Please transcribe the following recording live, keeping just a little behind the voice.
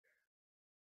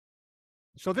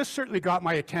So this certainly got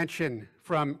my attention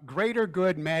from Greater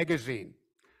Good magazine,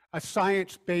 a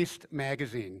science-based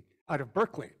magazine out of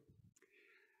Berkeley.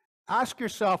 Ask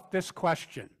yourself this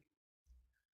question: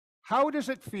 how does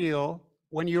it feel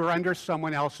when you're under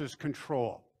someone else's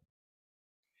control?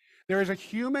 There is a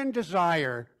human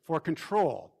desire for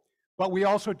control, but we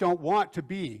also don't want to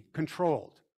be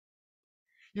controlled.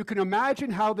 You can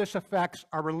imagine how this affects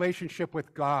our relationship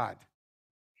with God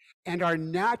and our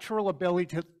natural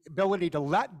ability to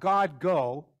let God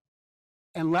go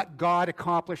and let God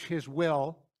accomplish his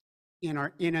will in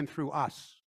and through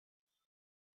us.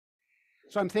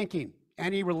 So I'm thinking,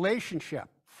 any relationship,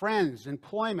 friends,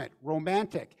 employment,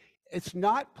 romantic, it's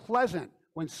not pleasant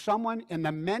when someone in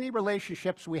the many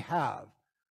relationships we have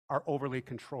are overly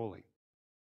controlling.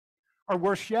 Or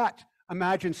worse yet,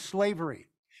 imagine slavery.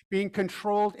 Being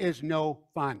controlled is no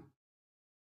fun.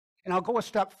 And I'll go a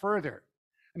step further.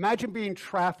 Imagine being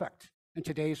trafficked in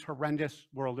today's horrendous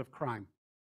world of crime.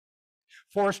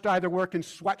 Forced to either work in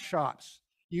sweatshops,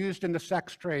 used in the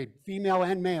sex trade, female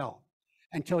and male,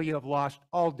 until you have lost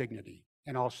all dignity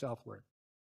and all self-worth.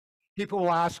 People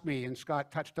will ask me, and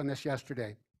Scott touched on this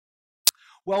yesterday,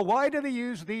 well, why do they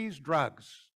use these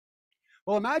drugs?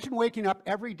 Well, imagine waking up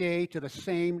every day to the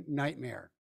same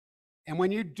nightmare. And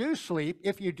when you do sleep,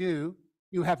 if you do,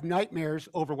 you have nightmares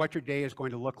over what your day is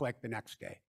going to look like the next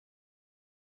day.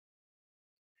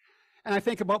 And I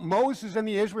think about Moses and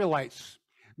the Israelites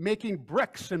making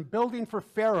bricks and building for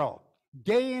Pharaoh,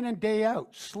 day in and day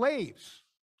out, slaves.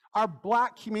 Our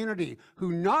Black community,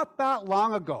 who not that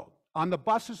long ago on the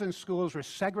buses and schools were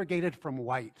segregated from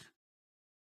white.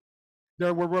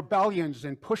 There were rebellions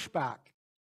and pushback.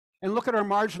 And look at our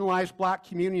marginalized Black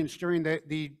communities during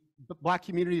the Black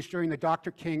communities during the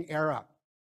Dr. King era.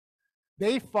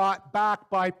 They fought back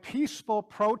by peaceful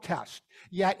protest,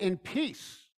 yet in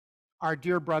peace, our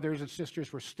dear brothers and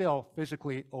sisters were still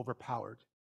physically overpowered.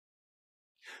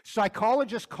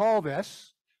 Psychologists call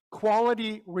this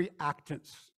quality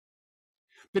reactance.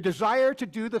 The desire to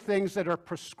do the things that are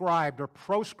prescribed or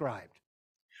proscribed.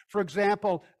 For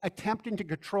example, attempting to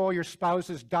control your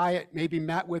spouse's diet may be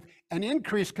met with an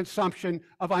increased consumption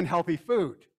of unhealthy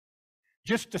food,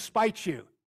 just to spite you.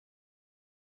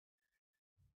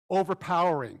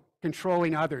 Overpowering,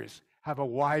 controlling others have a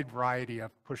wide variety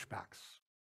of pushbacks.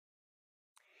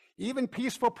 Even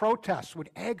peaceful protests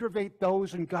would aggravate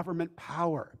those in government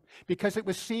power because it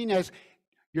was seen as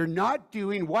you're not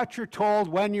doing what you're told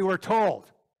when you were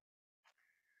told.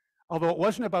 Although it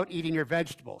wasn't about eating your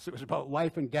vegetables, it was about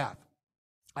life and death.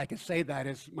 I can say that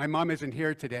as my mom isn't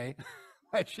here today,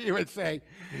 but she would say,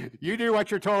 you do what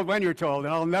you're told when you're told,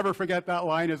 and I'll never forget that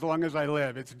line as long as I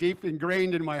live. It's deep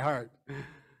ingrained in my heart.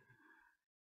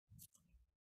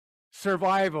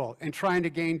 Survival and trying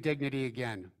to gain dignity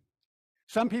again.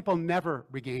 Some people never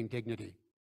regain dignity,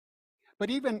 but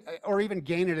even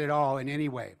gain it at all in any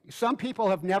way. Some people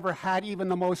have never had even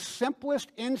the most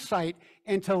simplest insight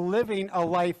into living a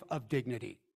life of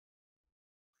dignity.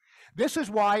 This is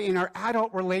why in our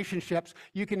adult relationships,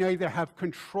 you can either have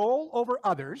control over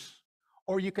others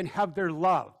or you can have their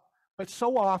love, but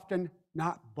so often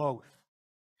not both.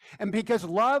 And because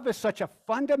love is such a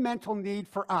fundamental need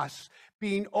for us,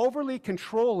 being overly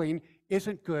controlling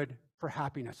isn't good for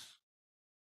happiness.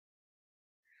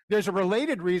 There's a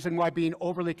related reason why being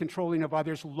overly controlling of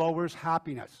others lowers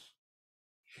happiness.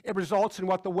 It results in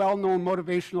what the well-known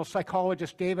motivational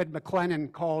psychologist David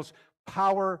McLennan calls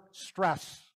power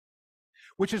stress,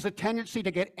 which is a tendency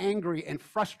to get angry and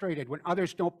frustrated when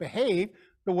others don't behave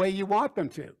the way you want them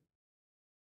to.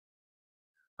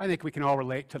 I think we can all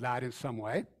relate to that in some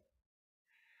way.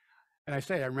 And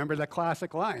I remember the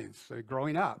classic lines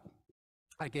growing up.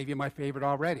 I gave you my favorite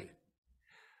already.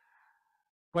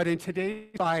 But in today's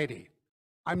society,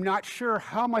 I'm not sure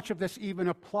how much of this even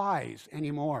applies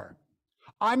anymore.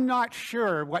 I'm not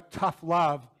sure what tough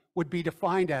love would be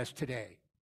defined as today.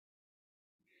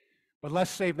 But let's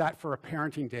save that for a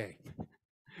parenting day,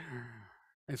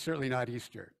 and certainly not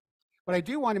Easter. But I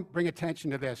do want to bring attention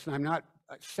to this, and I'm not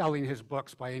selling his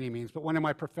books by any means, but one of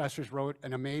my professors wrote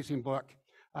an amazing book,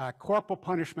 Corporal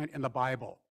Punishment in the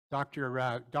Bible, Dr.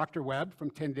 Webb from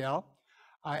Tyndale.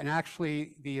 And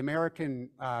actually, the American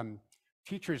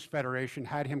Teachers Federation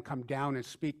had him come down and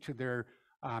speak to their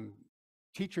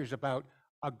teachers about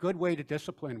a good way to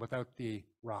discipline without the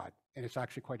rod. And it's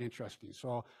actually quite interesting.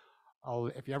 So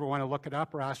if you ever want to look it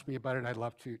up or ask me about it, I'd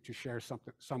love to share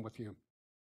some with you.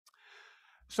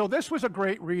 So this was a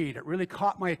great read. It really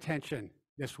caught my attention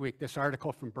this week, this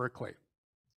article from Berkeley.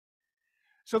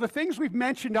 So the things we've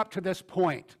mentioned up to this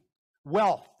point,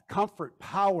 wealth, comfort,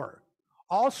 power,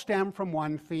 all stem from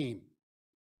one theme: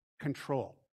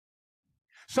 control.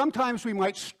 Sometimes we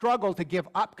might struggle to give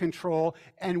up control,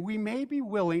 and we may be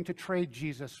willing to trade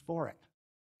Jesus for it.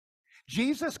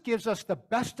 Jesus gives us the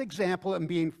best example in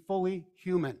being fully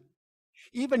human,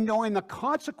 even knowing the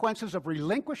consequences of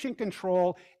relinquishing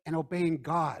control and obeying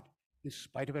God in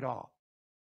spite of it all.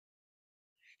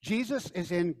 Jesus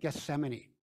is in Gethsemane.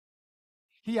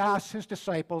 He asks his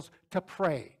disciples to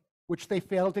pray, which they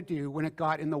failed to do when it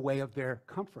got in the way of their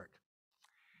comfort.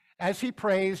 As he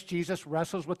prays, Jesus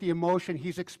wrestles with the emotion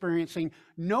he's experiencing,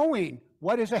 knowing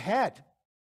what is ahead.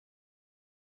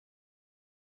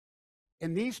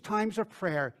 In these times of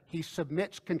prayer, he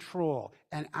submits control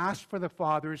and asks for the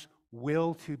Father's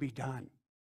will to be done.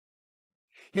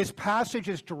 His passage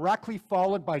is directly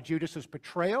followed by Judas's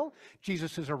betrayal,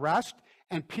 Jesus' arrest,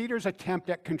 and Peter's attempt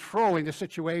at controlling the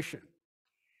situation,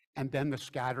 and then the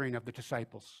scattering of the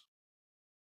disciples.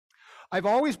 I've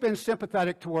always been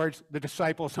sympathetic towards the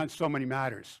disciples on so many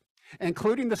matters,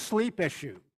 including the sleep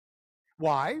issue.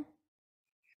 Why?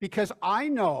 Because I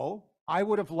know I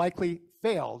would have likely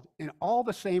failed in all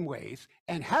the same ways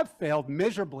and have failed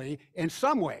miserably in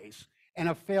some ways and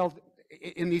have failed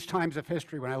in these times of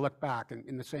history when I look back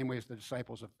in the same ways the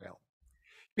disciples have failed.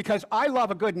 Because I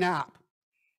love a good nap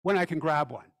when I can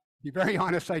grab one. To be very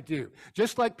honest, I do.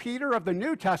 Just like Peter of the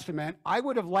New Testament, I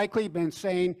would have likely been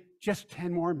saying, just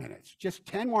 10 more minutes, just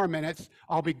 10 more minutes,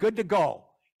 I'll be good to go,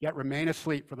 yet remain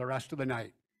asleep for the rest of the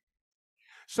night.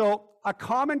 So a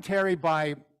commentary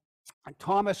by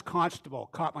Thomas Constable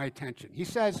caught my attention. He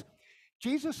says,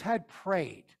 Jesus had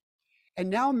prayed and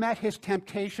now met his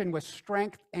temptation with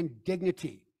strength and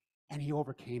dignity, and he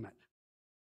overcame it.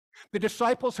 The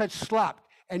disciples had slept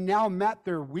and now met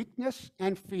their weakness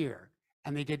and fear,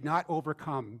 and they did not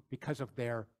overcome because of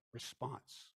their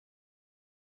response.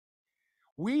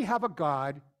 We have a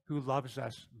God who loves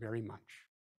us very much.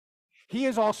 He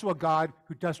is also a God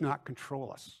who does not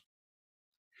control us.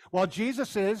 While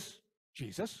Jesus is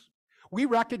Jesus, we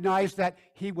recognize that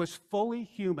he was fully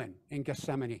human in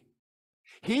Gethsemane.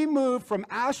 He moved from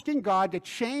asking God to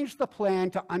change the plan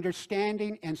to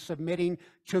understanding and submitting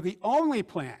to the only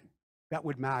plan that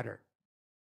would matter.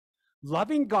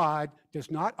 Loving God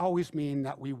does not always mean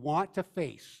that we want to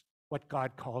face what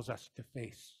God calls us to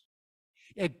face.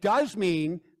 It does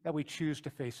mean that we choose to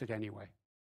face it anyway.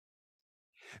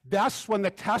 Thus, when the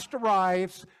test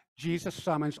arrives, Jesus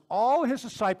summons all his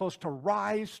disciples to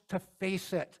rise to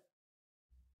face it,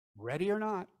 ready or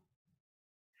not.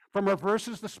 From our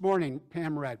verses this morning,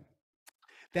 Pam read,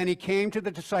 "Then he came to the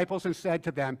disciples and said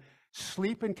to them,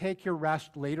 'Sleep and take your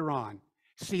rest later on.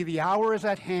 See, the hour is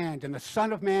at hand, and the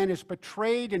Son of Man is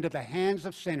betrayed into the hands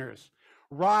of sinners.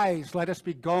 Rise, let us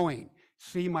be going.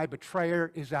 See, my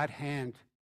betrayer is at hand.'"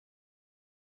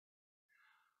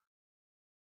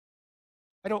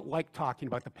 I don't like talking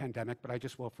about the pandemic, but I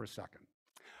just will for a second.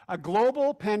 A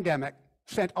global pandemic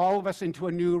sent all of us into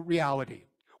a new reality,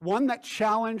 one that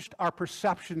challenged our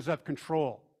perceptions of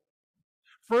control.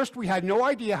 First, we had no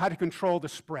idea how to control the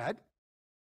spread,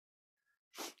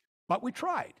 but we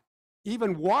tried,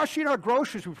 even washing our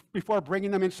groceries before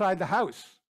bringing them inside the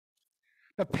house.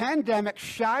 The pandemic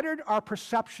shattered our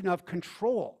perception of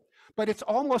control, but it's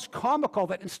almost comical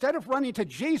that instead of running to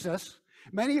Jesus,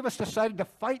 many of us decided to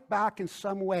fight back in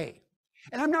some way.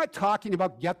 And I'm not talking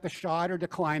about get the shot or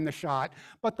decline the shot,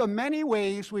 but the many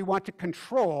ways we want to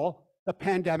control the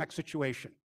pandemic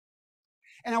situation.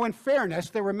 And now, in fairness,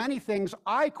 there were many things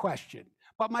I questioned,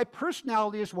 but my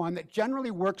personality is one that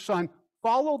generally works on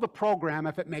follow the program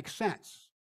if it makes sense.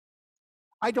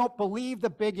 I don't believe the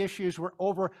big issues were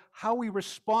over how we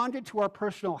responded to our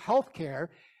personal health care,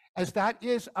 as that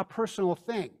is a personal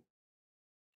thing.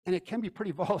 And it can be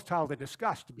pretty volatile to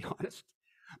discuss, to be honest.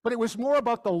 But it was more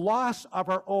about the loss of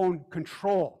our own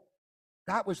control.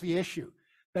 That was the issue.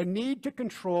 The need to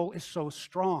control is so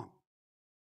strong.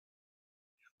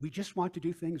 We just want to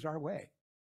do things our way.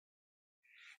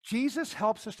 Jesus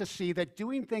helps us to see that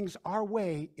doing things our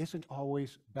way isn't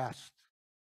always best.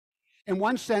 In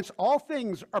one sense, all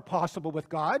things are possible with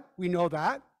God. We know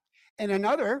that. In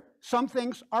another, some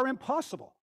things are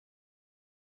impossible.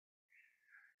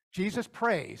 Jesus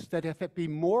prays that if it be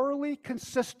morally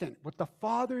consistent with the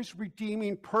Father's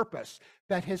redeeming purpose,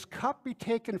 that his cup be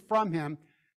taken from him,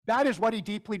 that is what he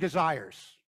deeply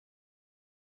desires.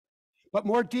 But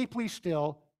more deeply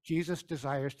still, Jesus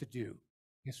desires to do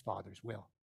his Father's will.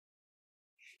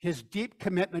 His deep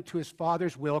commitment to his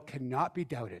Father's will cannot be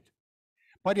doubted.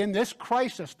 But in this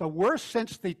crisis, the worst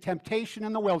since the temptation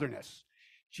in the wilderness,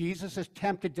 Jesus is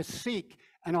tempted to seek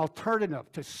an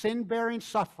alternative to sin-bearing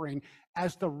suffering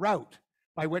as the route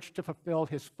by which to fulfill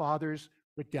his Father's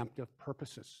redemptive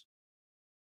purposes.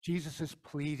 Jesus is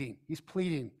pleading. He's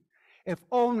pleading. If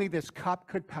only this cup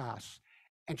could pass.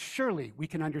 And surely we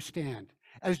can understand,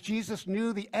 as Jesus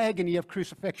knew the agony of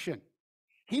crucifixion.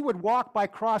 He would walk by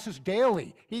crosses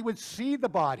daily. He would see the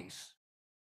bodies.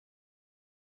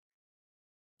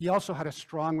 He also had a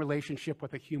strong relationship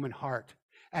with a human heart.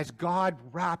 As God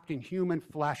wrapped in human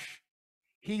flesh,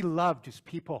 he loved his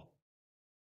people.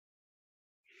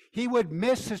 He would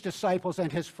miss his disciples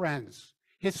and his friends,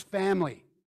 his family.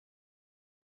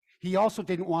 He also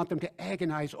didn't want them to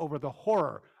agonize over the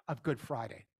horror of Good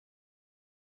Friday,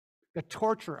 the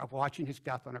torture of watching his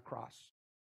death on a cross.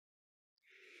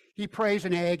 He prays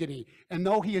in agony, and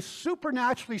though he is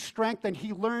supernaturally strengthened,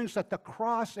 he learns that the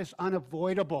cross is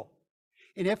unavoidable.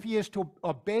 And if he is to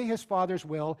obey his Father's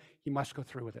will, he must go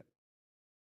through with it.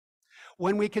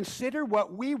 When we consider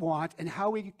what we want and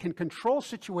how we can control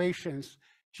situations,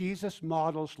 Jesus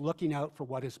models looking out for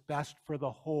what is best for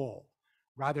the whole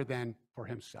rather than for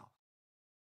himself.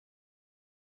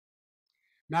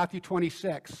 Matthew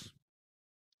 26,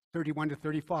 31 to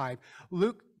 35.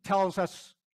 Luke tells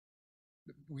us,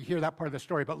 we hear that part of the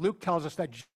story, but Luke tells us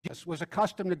that Jesus was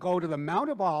accustomed to going to the Mount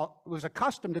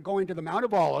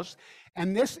of Olives,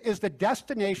 and this is the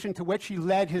destination to which he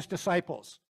led his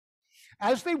disciples.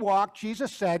 As they walked,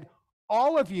 Jesus said,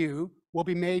 "All of you will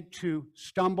be made to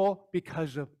stumble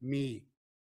because of me."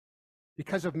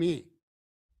 Because of me.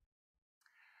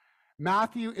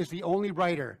 Matthew is the only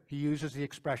writer who uses the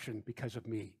expression, "because of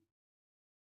me."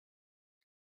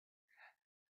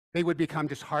 They would become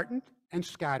disheartened and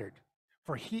scattered,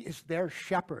 for he is their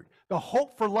shepherd, the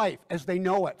hope for life as they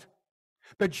know it.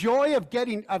 The joy of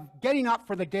getting up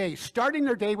for the day, starting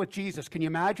their day with Jesus, can you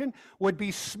imagine, would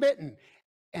be smitten,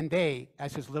 and they,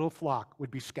 as his little flock, would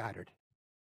be scattered.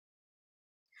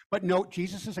 But note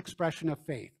Jesus' expression of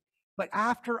faith. "But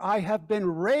after I have been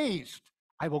raised,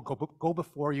 I will go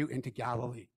before you into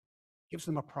Galilee." Gives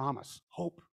them a promise,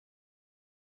 hope.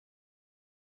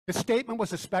 The statement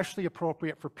was especially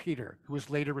appropriate for Peter, who was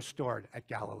later restored at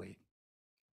Galilee.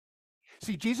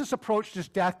 See, Jesus approached his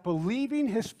death believing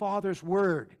his Father's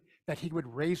word that he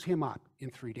would raise him up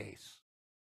in 3 days.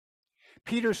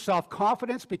 Peter's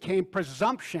self-confidence became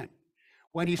presumption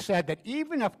when he said that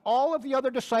even if all of the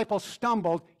other disciples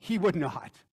stumbled, he would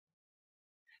not.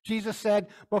 Jesus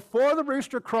said, "Before the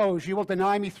rooster crows, you will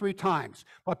deny me 3 times.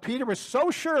 But Peter was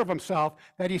so sure of himself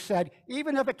that he said,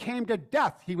 even if it came to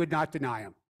death, he would not deny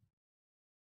him.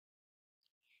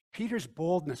 Peter's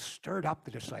boldness stirred up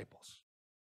the disciples,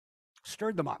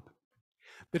 stirred them up.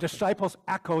 The disciples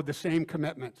echoed the same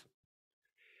commitment.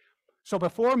 So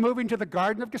before moving to the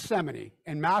Garden of Gethsemane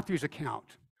in Matthew's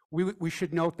account, we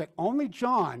should note that only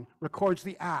John records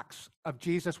the acts of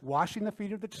Jesus washing the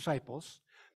feet of the disciples,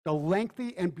 the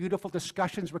lengthy and beautiful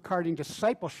discussions regarding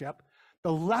discipleship,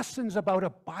 the lessons about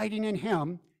abiding in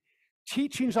him,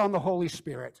 teachings on the Holy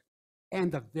Spirit,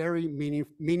 and the very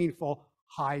meaningful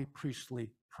high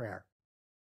priestly prayer.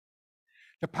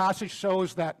 The passage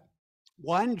shows that,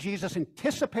 1, Jesus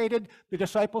anticipated the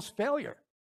disciples' failure,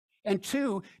 and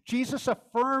 2, Jesus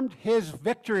affirmed his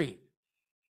victory,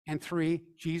 and 3,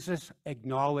 Jesus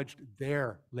acknowledged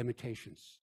their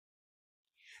limitations.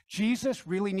 Jesus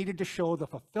really needed to show the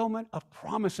fulfillment of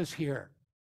promises here.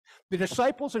 The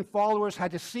disciples and followers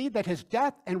had to see that his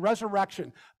death and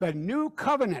resurrection, the new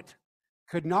covenant,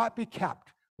 could not be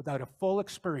kept without a full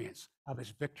experience of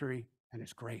his victory and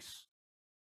his grace.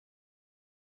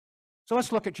 So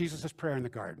let's look at Jesus' prayer in the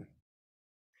garden.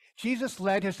 Jesus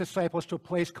led his disciples to a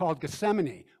place called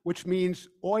Gethsemane, which means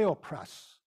oil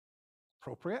press.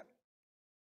 Appropriate?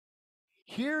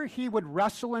 Here he would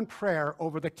wrestle in prayer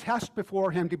over the test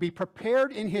before him to be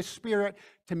prepared in his spirit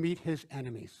to meet his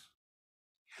enemies.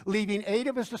 Leaving 8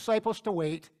 of his disciples to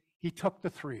wait, he took the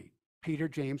 3, Peter,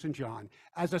 James, and John,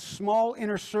 as a small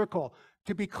inner circle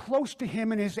to be close to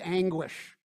him in his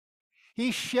anguish.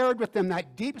 He shared with them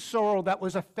that deep sorrow that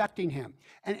was affecting him,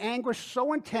 an anguish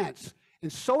so intense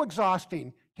and so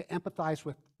exhausting to empathize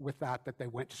with that they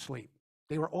went to sleep.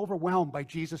 They were overwhelmed by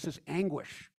Jesus'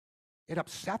 anguish. It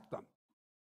upset them.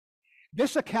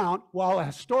 This account, while a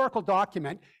historical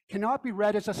document, cannot be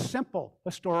read as a simple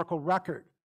historical record,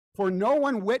 for no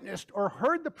one witnessed or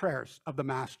heard the prayers of the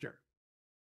Master.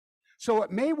 So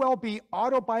it may well be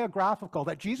autobiographical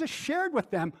that Jesus shared with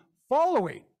them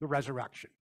following the resurrection.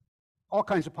 All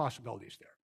kinds of possibilities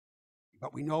there,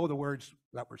 but we know the words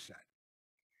that were said.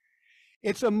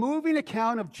 It's a moving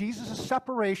account of Jesus'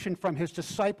 separation from his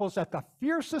disciples at the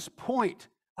fiercest point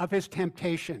of his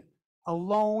temptation,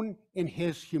 alone in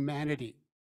his humanity.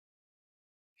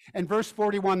 In verse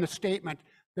 41, the statement,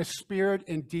 "The spirit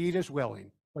indeed is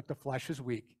willing, but the flesh is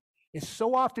weak," is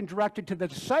so often directed to the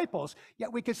disciples,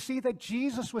 yet we could see that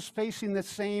Jesus was facing the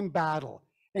same battle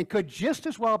and could just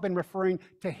as well have been referring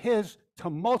to his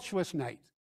tumultuous night.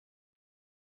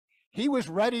 He was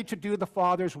ready to do the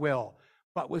Father's will,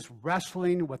 but was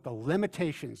wrestling with the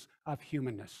limitations of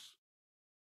humanness.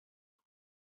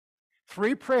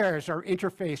 3 prayers are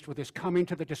interfaced with his coming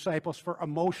to the disciples for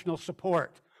emotional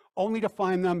support, only to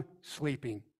find them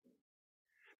sleeping.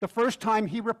 The first time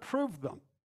he reproved them.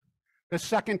 The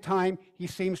second time he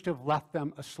seems to have left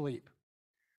them asleep,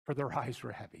 for their eyes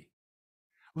were heavy.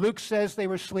 Luke says they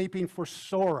were sleeping for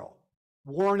sorrow,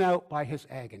 worn out by his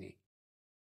agony.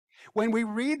 When we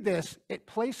read this, it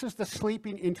places the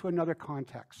sleeping into another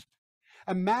context.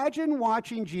 Imagine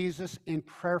watching Jesus in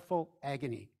prayerful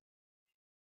agony.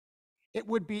 It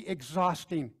would be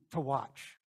exhausting to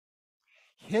watch.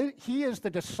 He is the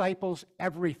disciples'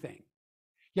 everything,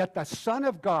 yet the Son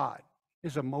of God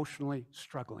is emotionally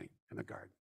struggling in the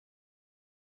garden.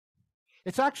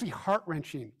 It's actually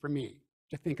heart-wrenching for me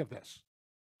to think of this.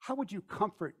 How would you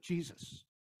comfort Jesus?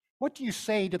 What do you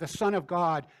say to the Son of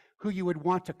God who you would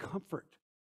want to comfort?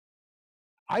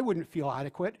 I wouldn't feel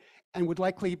adequate, and it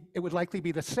would likely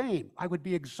be the same. I would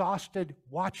be exhausted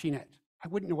watching it. I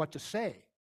wouldn't know what to say.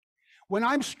 When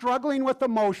I'm struggling with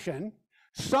emotion,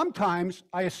 sometimes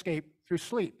I escape through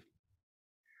sleep.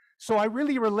 So I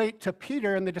really relate to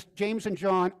Peter and James and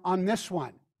John on this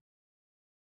one.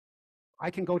 I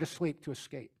can go to sleep to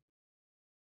escape.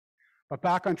 But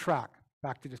back on track,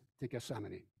 back to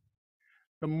Gethsemane.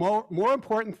 The more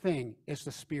important thing is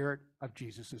the spirit of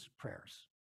Jesus' prayers.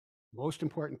 Most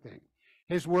important thing.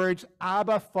 His words,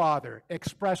 Abba, Father,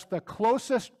 expressed the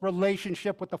closest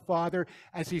relationship with the Father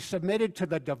as he submitted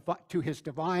to his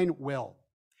divine will.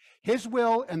 His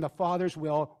will and the Father's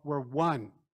will were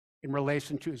one in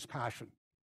relation to his passion.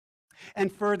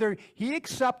 And further, he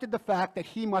accepted the fact that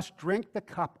he must drink the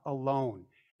cup alone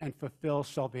and fulfill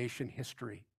salvation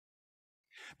history.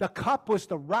 The cup was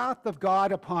the wrath of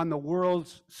God upon the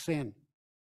world's sin,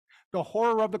 the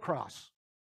horror of the cross.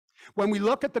 When we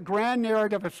look at the grand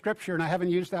narrative of Scripture, and I haven't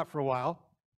used that for a while,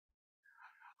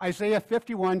 Isaiah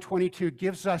 51:22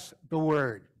 gives us the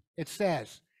word. It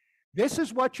says, "This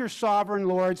is what your sovereign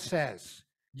Lord says,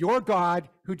 your God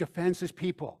who defends his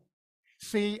people.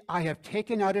 See, I have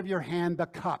taken out of your hand the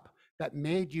cup that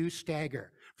made you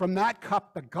stagger. From that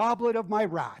cup, the goblet of my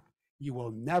wrath, you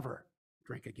will never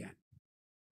drink again."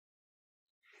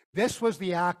 This was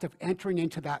the act of entering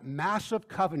into that massive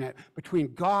covenant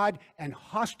between God and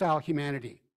hostile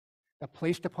humanity that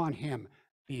placed upon him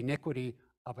the iniquity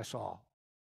of us all.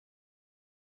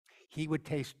 He would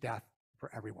taste death for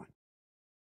everyone.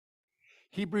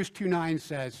 Hebrews 2:9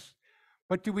 says,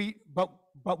 But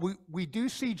we do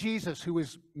see Jesus, who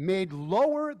was made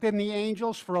lower than the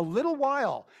angels for a little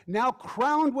while, now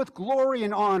crowned with glory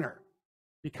and honor,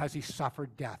 because he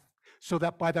suffered death, so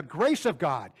that by the grace of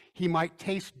God, he might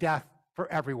taste death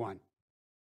for everyone.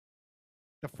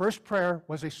 The first prayer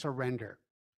was a surrender,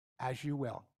 as you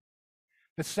will.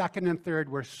 The second and third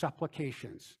were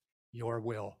supplications, your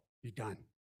will be done.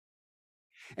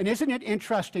 And isn't it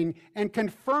interesting and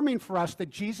confirming for us that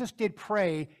Jesus did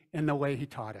pray in the way he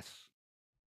taught us?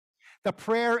 The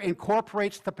prayer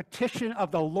incorporates the petition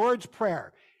of the Lord's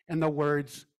Prayer and the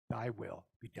words, thy will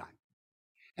be done.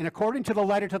 And according to the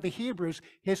letter to the Hebrews,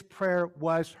 his prayer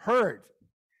was heard.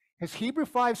 As Hebrews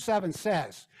 5:7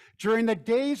 says, during the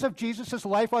days of Jesus'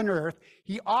 life on earth,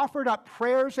 he offered up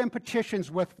prayers and petitions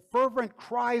with fervent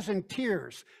cries and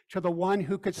tears to the one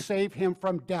who could save him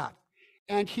from death.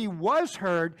 And he was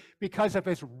heard because of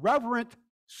his reverent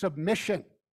submission.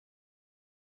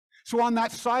 So on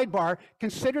that sidebar,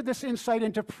 consider this insight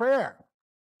into prayer.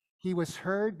 He was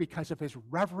heard because of his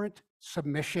reverent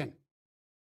submission.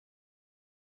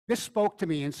 This spoke to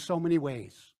me in so many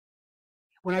ways.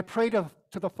 When I pray to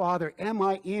the Father, am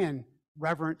I in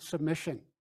reverent submission?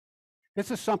 This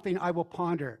is something I will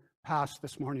ponder past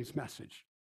this morning's message.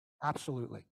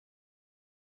 Absolutely.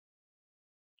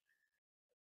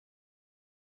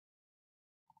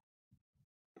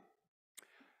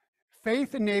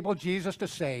 Faith enabled Jesus to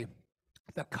say,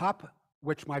 the cup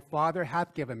which my Father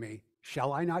hath given me,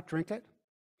 shall I not drink it?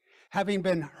 Having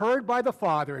been heard by the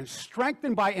Father and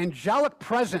strengthened by angelic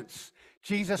presence,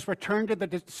 Jesus returned to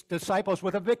the disciples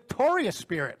with a victorious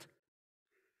spirit.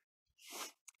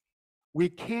 We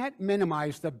can't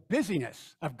minimize the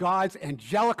busyness of God's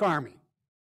angelic army.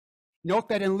 Note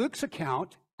that in Luke's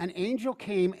account, an angel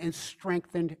came and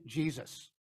strengthened Jesus.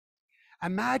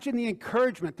 Imagine the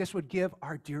encouragement this would give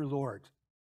our dear Lord.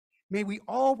 May we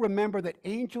all remember that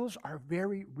angels are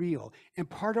very real and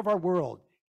part of our world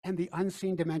and the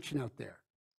unseen dimension out there.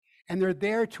 And they're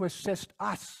there to assist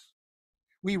us.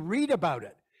 We read about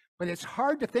it, but it's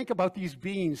hard to think about these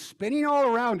beings spinning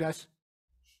all around us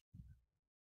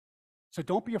So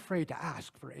don't be afraid to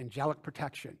ask for angelic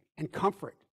protection and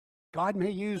comfort. God may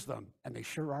use them, and they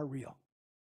sure are real.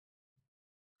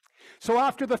 So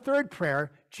after the third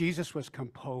prayer, Jesus was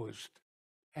composed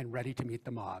and ready to meet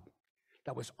the mob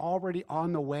that was already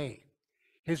on the way.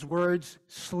 His words,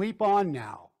 "Sleep on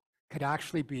now," could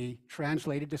actually be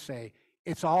translated to say,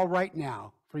 "It's all right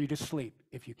now for you to sleep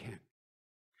if you can."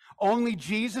 Only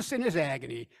Jesus in his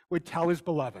agony would tell his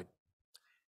beloved,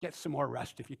 "Get some more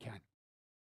rest if you can."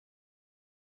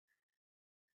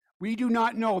 We do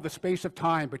not know the space of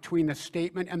time between this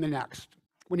statement and the next,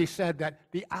 when he said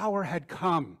that the hour had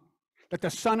come, that the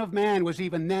Son of Man was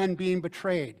even then being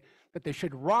betrayed, that they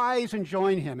should rise and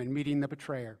join him in meeting the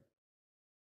betrayer.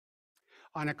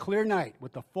 On a clear night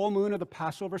with the full moon of the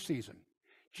Passover season,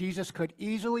 Jesus could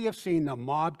easily have seen the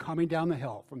mob coming down the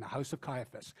hill from the house of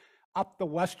Caiaphas, up the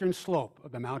western slope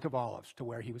of the Mount of Olives to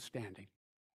where he was standing.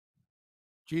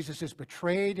 Jesus is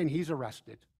betrayed and he's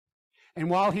arrested. And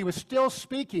while he was still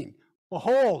speaking,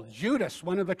 behold, Judas,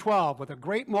 one of the 12, with a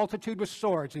great multitude with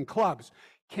swords and clubs,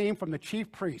 came from the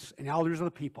chief priests and elders of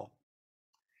the people.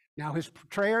 Now his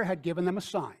betrayer had given them a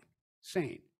sign,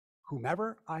 saying,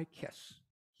 "Whomever I kiss,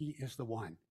 he is the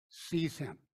one. Seize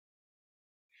him."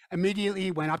 Immediately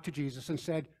he went up to Jesus and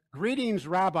said, "Greetings,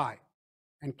 Rabbi,"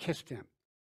 and kissed him.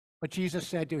 But Jesus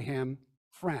said to him,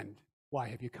 "Friend, why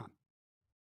have you come?"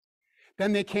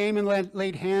 Then they came and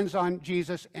laid hands on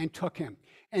Jesus and took him.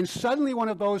 And suddenly one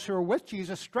of those who were with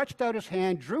Jesus stretched out his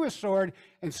hand, drew his sword,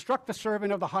 and struck the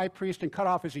servant of the high priest and cut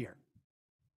off his ear.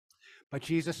 But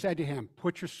Jesus said to him,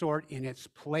 "Put your sword in its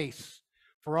place,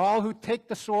 for all who take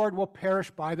the sword will perish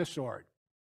by the sword.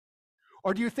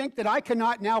 Or do you think that I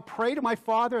cannot now pray to my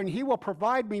Father, and he will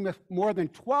provide me with more than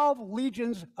 12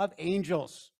 legions of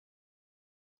angels?"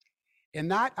 In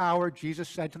that hour, Jesus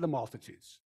said to the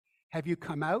multitudes, "Have you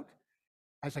come out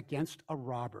as against a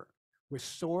robber, with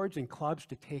swords and clubs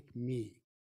to take me?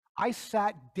 I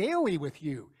sat daily with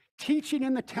you, teaching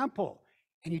in the temple,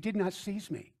 and you did not seize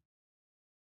me."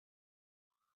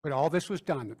 But all this was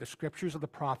done that the scriptures of the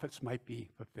prophets might be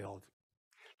fulfilled.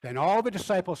 Then all the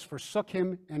disciples forsook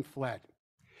him and fled.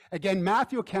 Again,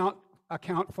 Matthew's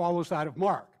account follows that of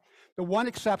Mark. The one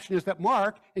exception is that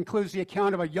Mark includes the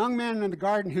account of a young man in the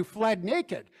garden who fled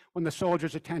naked when the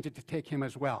soldiers attempted to take him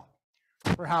as well.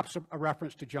 Perhaps a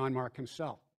reference to John Mark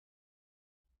himself.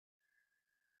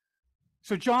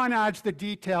 So John adds the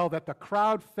detail that the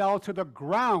crowd fell to the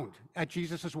ground at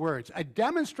Jesus' words, a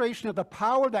demonstration of the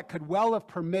power that could well have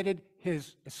permitted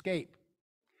his escape.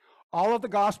 All of the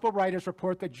gospel writers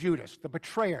report that Judas, the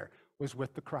betrayer, was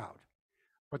with the crowd.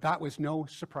 But that was no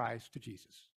surprise to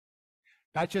Jesus.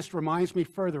 That just reminds me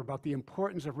further about the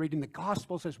importance of reading the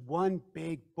Gospels as one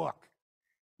big book.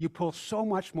 You pull so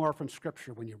much more from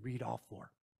Scripture when you read all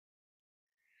four.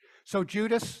 So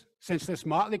Judas, since this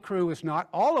motley crew is not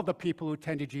all of the people who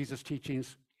attended Jesus'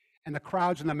 teachings, and the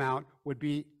crowds in the Mount would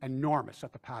be enormous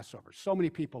at the Passover. So many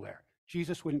people there.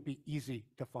 Jesus wouldn't be easy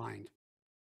to find.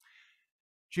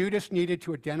 Judas needed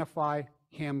to identify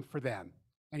him for them,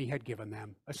 and he had given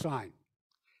them a sign.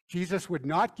 Jesus would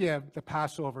not give the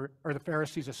Passover or the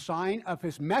Pharisees a sign of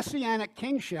his messianic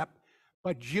kingship,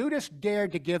 but Judas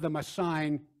dared to give them a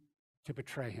sign to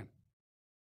betray him.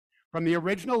 From the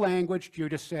original language,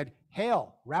 Judas said,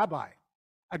 "Hail, Rabbi,"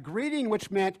 a greeting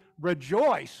which meant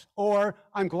rejoice or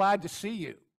I'm glad to see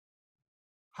you.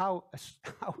 How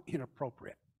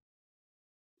inappropriate.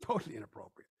 Totally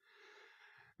inappropriate.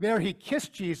 There he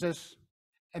kissed Jesus,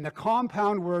 and the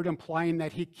compound word implying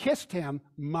that he kissed him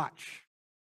much.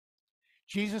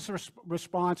 Jesus'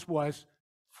 response was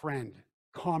friend,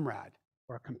 comrade,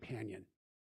 or companion.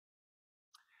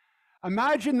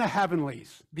 Imagine the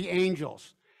heavenlies, the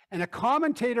angels, and a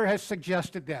commentator has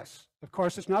suggested this. Of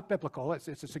course, it's not biblical, it's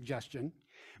a suggestion.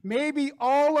 Maybe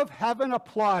all of heaven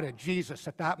applauded Jesus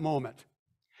at that moment.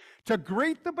 To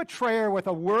greet the betrayer with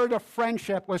a word of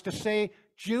friendship was to say,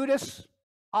 "Judas,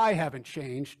 I haven't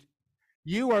changed.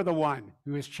 You are the one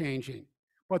who is changing,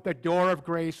 but the door of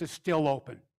grace is still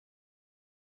open."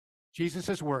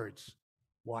 Jesus' words,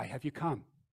 "Why have you come?"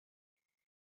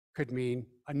 could mean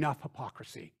enough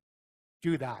hypocrisy.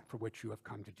 Do that for which you have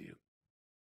come to do.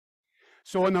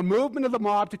 So in the movement of the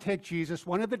mob to take Jesus,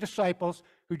 one of the disciples,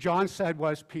 who John said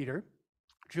was Peter,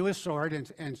 drew his sword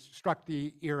and struck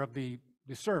the ear of the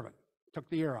servant, took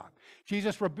the ear off.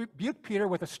 Jesus rebuked Peter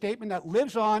with a statement that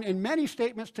lives on in many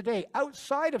statements today,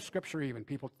 outside of Scripture even.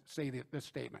 People say this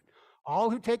statement. All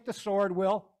who take the sword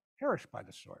will perish by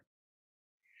the sword.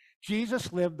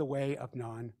 Jesus lived the way of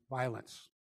nonviolence.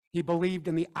 He believed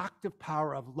in the active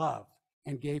power of love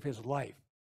and gave his life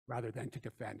rather than to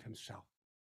defend himself.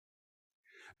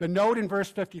 The note in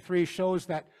verse 53 shows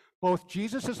that Both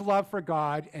Jesus' love for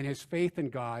God and his faith in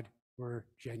God were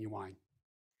genuine.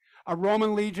 A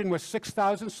Roman legion was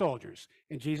 6,000 soldiers,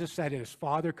 and Jesus said that his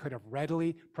Father could have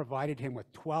readily provided him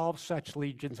with 12 such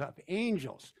legions of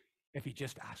angels if he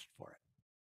just asked for it.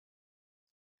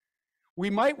 We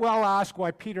might well ask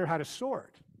why Peter had a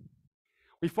sword.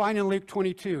 We find in Luke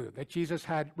 22 that Jesus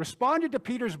had responded to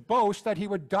Peter's boast that he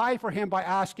would die for him by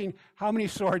asking how many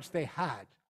swords they had.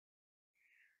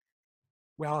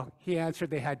 Well, he answered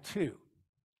they had 2.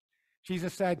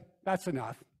 Jesus said, that's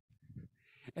enough.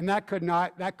 And that could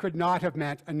not have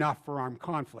meant enough for armed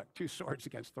conflict, 2 swords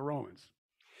against the Romans.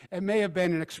 It may have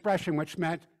been an expression which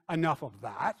meant enough of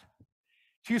that.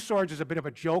 2 swords is a bit of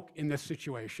a joke in this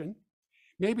situation.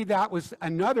 Maybe that was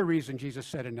another reason Jesus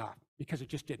said enough, because it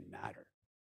just didn't matter.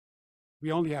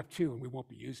 We only have 2 and we won't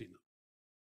be using them.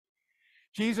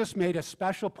 Jesus made a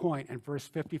special point in verse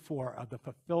 54 of the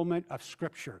fulfillment of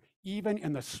Scripture, even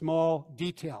in the small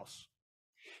details.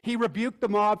 He rebuked the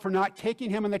mob for not taking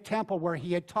him in the temple where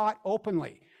he had taught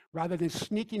openly, rather than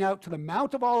sneaking out to the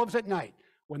Mount of Olives at night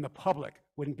when the public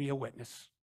wouldn't be a witness.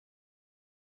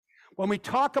 When we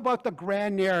talk about the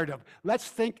grand narrative, let's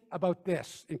think about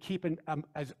this and keep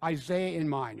as Isaiah in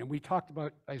mind. And we talked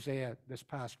about Isaiah this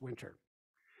past winter.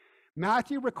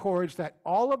 Matthew records that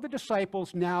all of the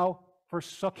disciples now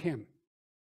forsook him.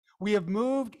 We have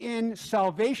moved in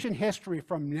salvation history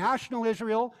from national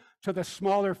Israel to the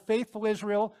smaller faithful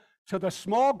Israel, to the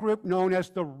small group known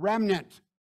as the remnant,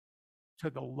 to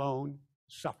the lone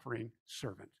suffering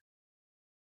servant.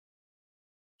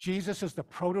 Jesus is the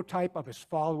prototype of his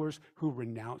followers who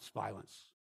renounce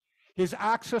violence. His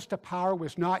access to power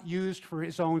was not used for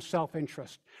his own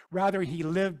self-interest. Rather, he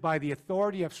lived by the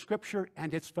authority of Scripture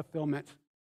and its fulfillment.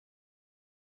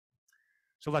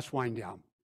 So let's wind down.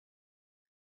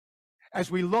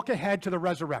 As we look ahead to the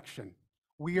resurrection,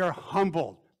 we are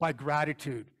humbled by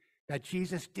gratitude that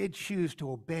Jesus did choose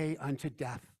to obey unto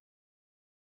death.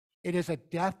 It is a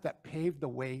death that paved the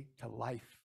way to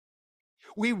life.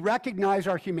 We recognize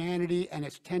our humanity and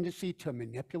its tendency to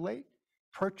manipulate,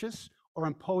 purchase, or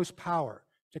impose power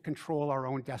to control our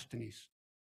own destinies.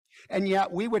 And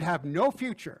yet we would have no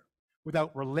future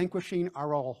without relinquishing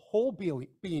our whole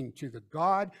being to the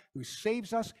God who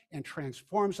saves us and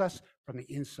transforms us from the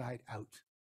inside out.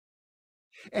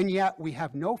 And yet we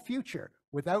have no future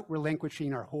without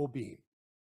relinquishing our whole being.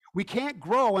 We can't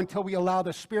grow until we allow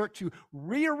the Spirit to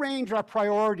rearrange our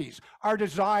priorities, our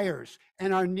desires,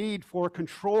 and our need for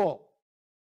control.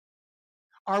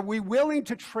 Are we willing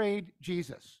to trade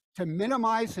Jesus, to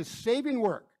minimize his saving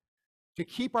work, to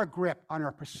keep our grip on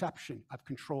our perception of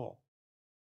control?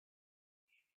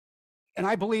 And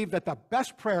I believe that the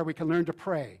best prayer we can learn to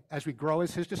pray as we grow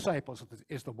as his disciples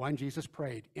is the one Jesus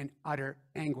prayed in utter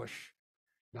anguish.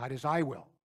 Not as I will,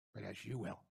 but as you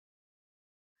will.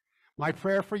 My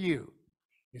prayer for you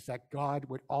is that God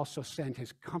would also send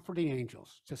his comforting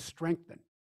angels to strengthen,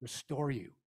 restore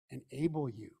you, enable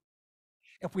you.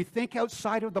 If we think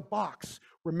outside of the box,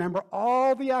 remember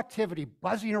all the activity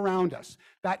buzzing around us,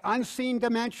 that unseen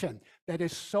dimension that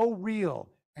is so real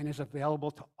and is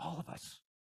available to all of us.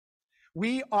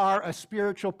 We are a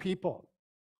spiritual people.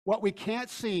 What we can't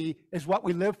see is what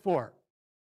we live for.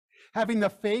 Having the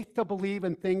faith to believe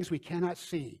in things we cannot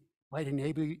see might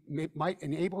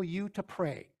enable you to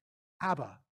pray,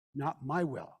 Abba, not my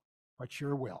will, but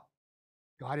your will.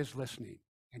 God is listening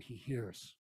and he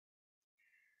hears.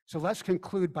 So let's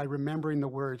conclude by remembering the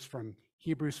words from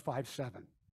Hebrews 5:7.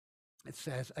 It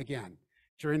says again,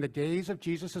 during the days of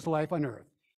Jesus' life on earth,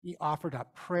 he offered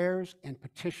up prayers and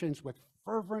petitions with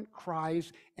fervent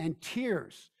cries and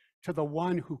tears to the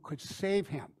one who could save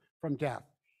him from death.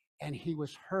 And he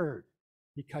was heard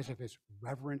because of his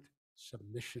reverent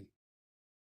submission.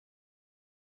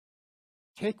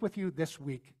 Take with you this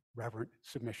week reverent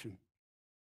submission.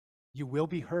 You will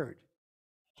be heard.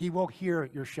 He will hear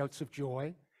your shouts of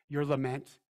joy, your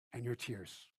lament, and your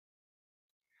tears.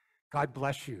 God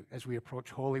bless you as we approach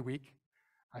Holy Week,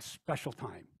 a special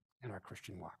time in our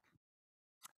Christian walk.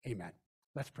 Amen.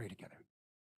 Let's pray together.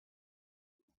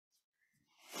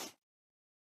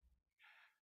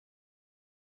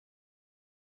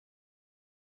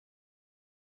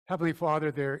 Heavenly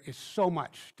Father, there is so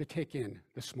much to take in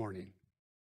this morning.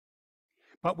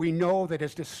 But we know that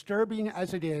as disturbing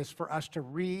as it is for us to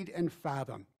read and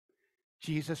fathom,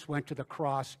 Jesus went to the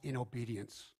cross in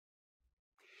obedience.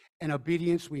 An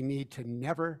obedience we need to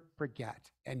never forget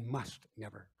and must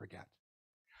never forget.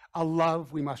 A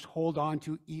love we must hold on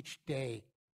to each day.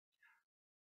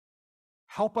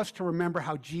 Help us to remember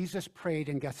how Jesus prayed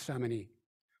in Gethsemane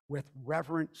with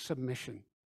reverent submission.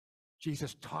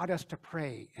 Jesus taught us to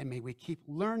pray, and may we keep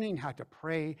learning how to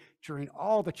pray during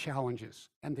all the challenges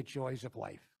and the joys of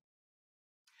life.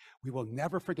 We will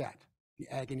never forget the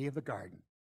agony of the garden,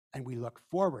 and we look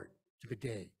forward to the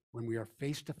day when we are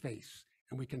face to face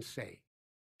and we can say,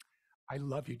 I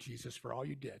love you, Jesus, for all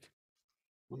you did.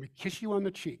 When we kiss you on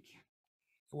the cheek,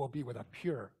 it will be with a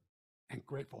pure and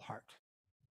grateful heart.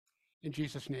 In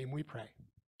Jesus' name we pray.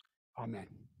 Amen.